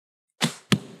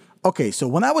Okay, so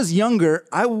when I was younger,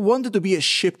 I wanted to be a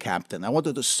ship captain. I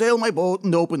wanted to sail my boat in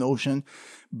the open ocean.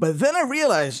 But then I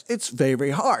realized it's very,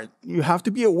 very hard. You have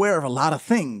to be aware of a lot of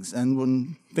things. And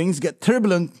when things get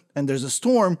turbulent and there's a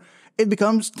storm, it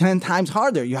becomes 10 times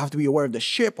harder. You have to be aware of the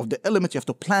ship, of the elements. You have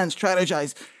to plan,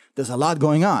 strategize. There's a lot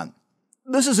going on.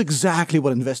 This is exactly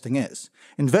what investing is.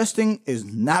 Investing is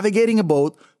navigating a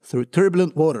boat through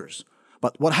turbulent waters.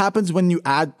 But what happens when you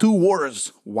add two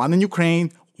wars, one in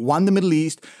Ukraine, one in the Middle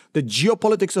East, the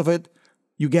geopolitics of it,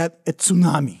 you get a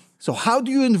tsunami. So how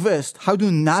do you invest? How do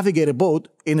you navigate a boat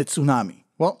in a tsunami?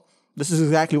 Well, this is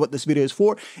exactly what this video is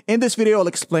for. In this video, I'll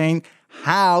explain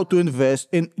how to invest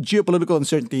in geopolitical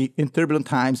uncertainty in turbulent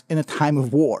times in a time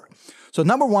of war. So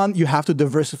number one, you have to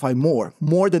diversify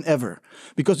more than ever.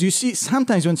 Because you see,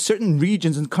 sometimes when certain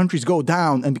regions and countries go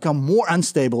down and become more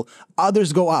unstable,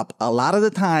 others go up. A lot of the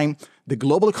time, the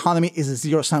global economy is a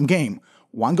zero-sum game.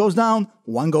 One goes down,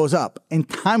 one goes up. In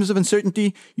times of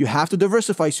uncertainty, you have to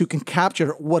diversify so you can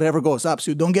capture whatever goes up,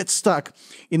 so you don't get stuck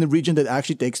in a region that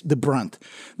actually takes the brunt.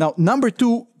 Now, number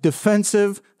two,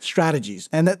 defensive strategies.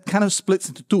 And that kind of splits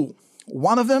into two.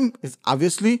 One of them is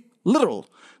obviously literal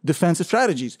defensive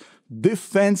strategies.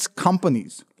 Defense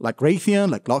companies like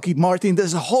Raytheon, like Lockheed Martin,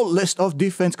 there's a whole list of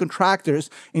defense contractors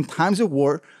in times of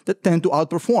war that tend to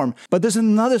outperform. But there's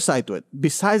another side to it.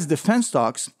 Besides defense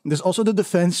stocks, there's also the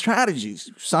defense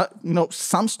strategies. So,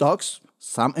 some stocks,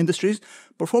 some industries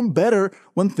perform better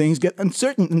when things get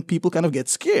uncertain and people kind of get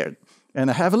scared. And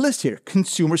I have a list here.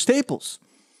 Consumer staples,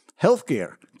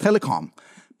 healthcare, telecom.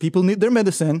 People need their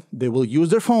medicine, they will use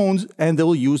their phones, and they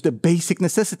will use the basic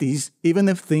necessities even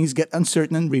if things get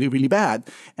uncertain and really, really bad.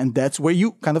 And that's where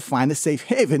you kind of find a safe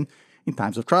haven in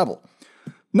times of trouble.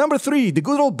 Number three, the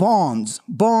good old bonds.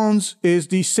 Bonds is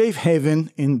the safe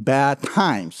haven in bad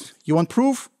times. You want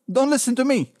proof? Don't listen to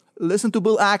me. Listen to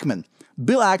Bill Ackman.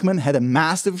 Bill Ackman had a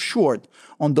massive short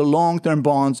on the long-term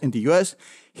bonds in the US.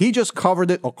 He just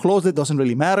covered it or closed it, doesn't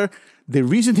really matter. The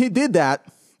reason he did that,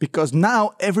 because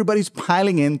now everybody's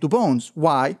piling into bonds.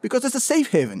 Why? Because it's a safe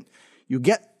haven. You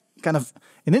get kind of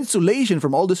an insulation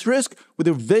from all this risk with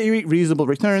a very reasonable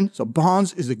return. So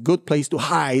bonds is a good place to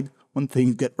hide when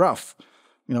things get rough.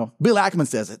 Bill Ackman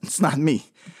says it. It's not me.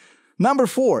 Number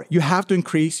four, you have to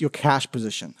increase your cash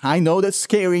position. I know that's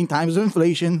scary in times of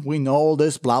inflation. We know all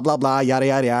this, blah, blah, blah, yada,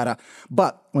 yada, yada.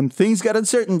 But when things get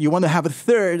uncertain, you want to have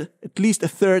at least a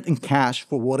third in cash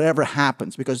for whatever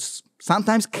happens, because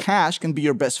sometimes cash can be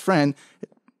your best friend,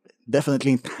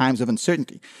 definitely in times of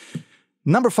uncertainty.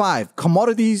 Number five,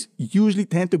 commodities usually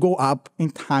tend to go up in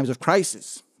times of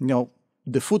crisis.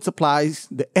 The food supplies,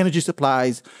 the energy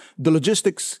supplies, the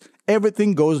logistics,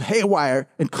 everything goes haywire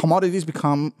and commodities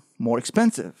become more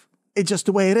expensive. It's just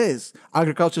the way it is.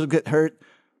 Agriculture get hurt.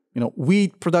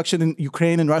 Wheat production in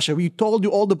Ukraine and Russia. We told you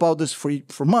all about this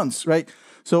for months, right?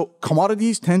 So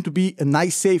commodities tend to be a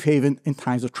nice safe haven in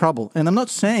times of trouble. And I'm not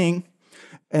saying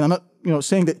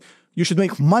that you should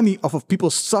make money off of people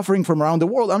suffering from around the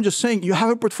world. I'm just saying you have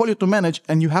a portfolio to manage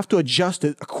and you have to adjust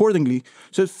it accordingly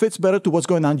so it fits better to what's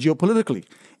going on geopolitically.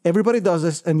 Everybody does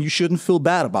this and you shouldn't feel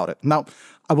bad about it. Now,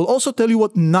 I will also tell you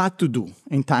what not to do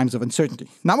in times of uncertainty.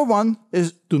 Number one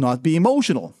is do not be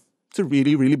emotional. It's a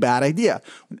really, really bad idea.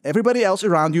 When everybody else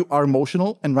around you are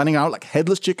emotional and running out like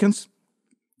headless chickens,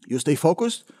 you stay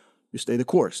focused, you stay the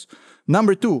course.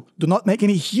 Number two, do not make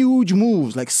any huge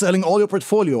moves like selling all your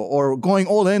portfolio or going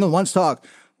all in on one stock.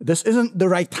 This isn't the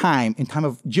right time in time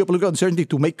of geopolitical uncertainty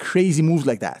to make crazy moves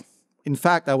like that. In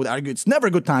fact, I would argue it's never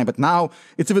a good time, but now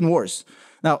it's even worse.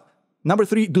 Now, number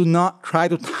three, do not try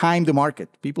to time the market.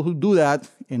 People who do that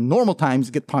in normal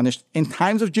times get punished. In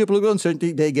times of geopolitical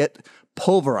uncertainty, they get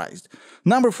pulverized.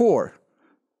 Number four,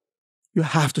 you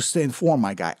have to stay informed,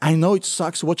 my guy. I know it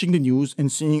sucks watching the news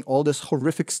and seeing all this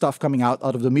horrific stuff coming out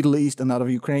of the Middle East and out of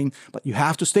Ukraine, but you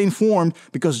have to stay informed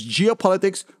because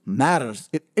geopolitics matters.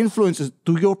 It influences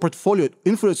to your portfolio. It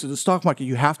influences the stock market.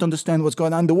 You have to understand what's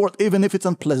going on in the world, even if it's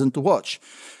unpleasant to watch.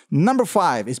 Number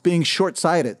five is being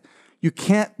short-sighted. You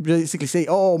can't basically say,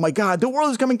 oh my God, the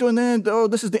world is coming to an end. Oh,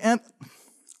 this is the end.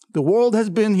 The world has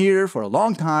been here for a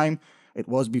long time. It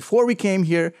was before we came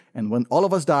here. And when all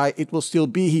of us die, it will still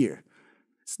be here.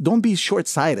 Don't be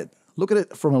short-sighted. Look at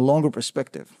it from a longer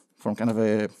perspective, from kind of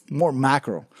a more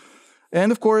macro. And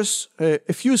of course,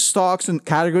 a few stocks and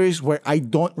categories where I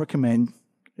don't recommend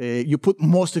you put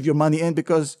most of your money in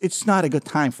because it's not a good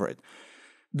time for it.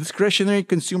 Discretionary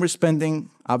consumer spending,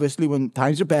 obviously when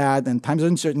times are bad and times are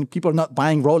uncertain, people are not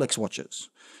buying Rolex watches.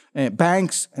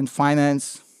 Banks and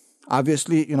finance,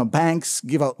 obviously, banks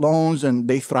give out loans and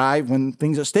they thrive when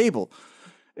things are stable.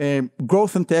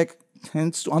 Growth in tech,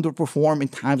 tends to underperform in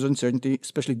times of uncertainty,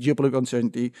 especially geopolitical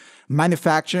uncertainty.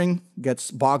 Manufacturing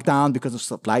gets bogged down because of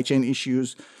supply chain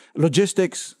issues.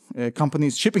 Logistics,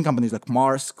 companies, shipping companies like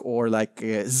Maersk or like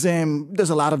Zim, there's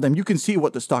a lot of them. You can see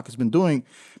what the stock has been doing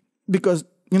because,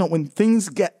 when things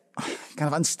get kind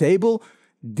of unstable,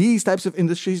 these types of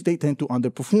industries, they tend to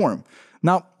underperform.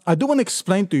 Now, I do want to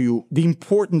explain to you the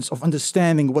importance of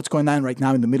understanding what's going on right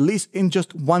now in the Middle East in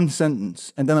just one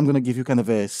sentence. And then I'm going to give you kind of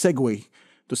a segue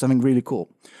to something really cool.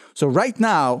 So right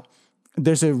now,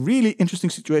 there's a really interesting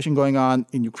situation going on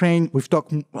in Ukraine. We've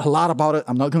talked a lot about it.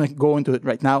 I'm not going to go into it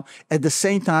right now. At the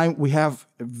same time, we have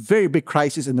a very big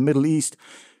crisis in the Middle East.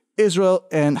 Israel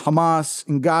and Hamas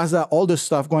in Gaza, all this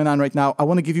stuff going on right now. I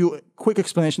want to give you a quick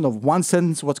explanation of one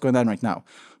sentence what's going on right now.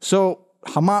 So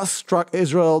Hamas struck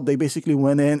Israel. They basically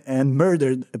went in and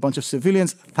murdered a bunch of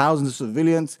civilians, thousands of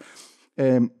civilians,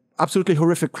 absolutely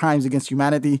horrific crimes against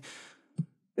humanity.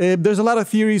 There's a lot of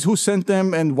theories who sent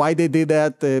them and why they did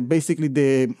that. Basically,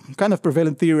 the kind of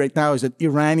prevalent theory right now is that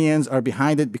Iranians are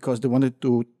behind it because they wanted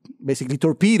to basically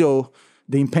torpedo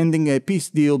the impending peace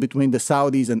deal between the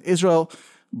Saudis and Israel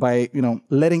by,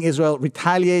 letting Israel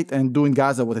retaliate and doing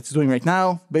Gaza what it's doing right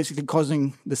now, basically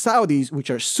causing the Saudis, which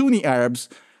are Sunni Arabs,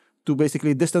 to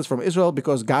basically distance from Israel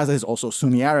because Gaza is also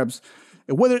Sunni Arabs.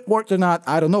 Whether it worked or not,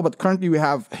 I don't know. But currently we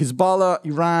have Hezbollah,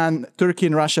 Iran, Turkey,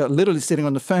 and Russia literally sitting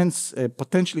on the fence,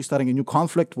 potentially starting a new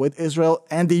conflict with Israel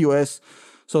and the US.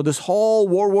 So this whole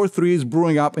World War III is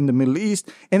brewing up in the Middle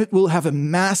East, and it will have a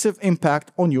massive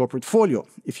impact on your portfolio.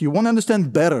 If you want to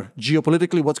understand better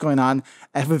geopolitically what's going on,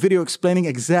 I have a video explaining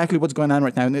exactly what's going on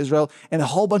right now in Israel and a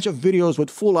whole bunch of videos with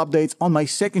full updates on my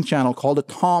second channel called the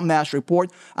Tom Nash Report.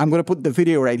 I'm going to put the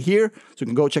video right here, so you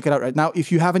can go check it out right now.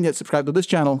 If you haven't yet subscribed to this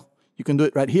channel, you can do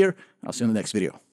it right here. I'll see you in the next video.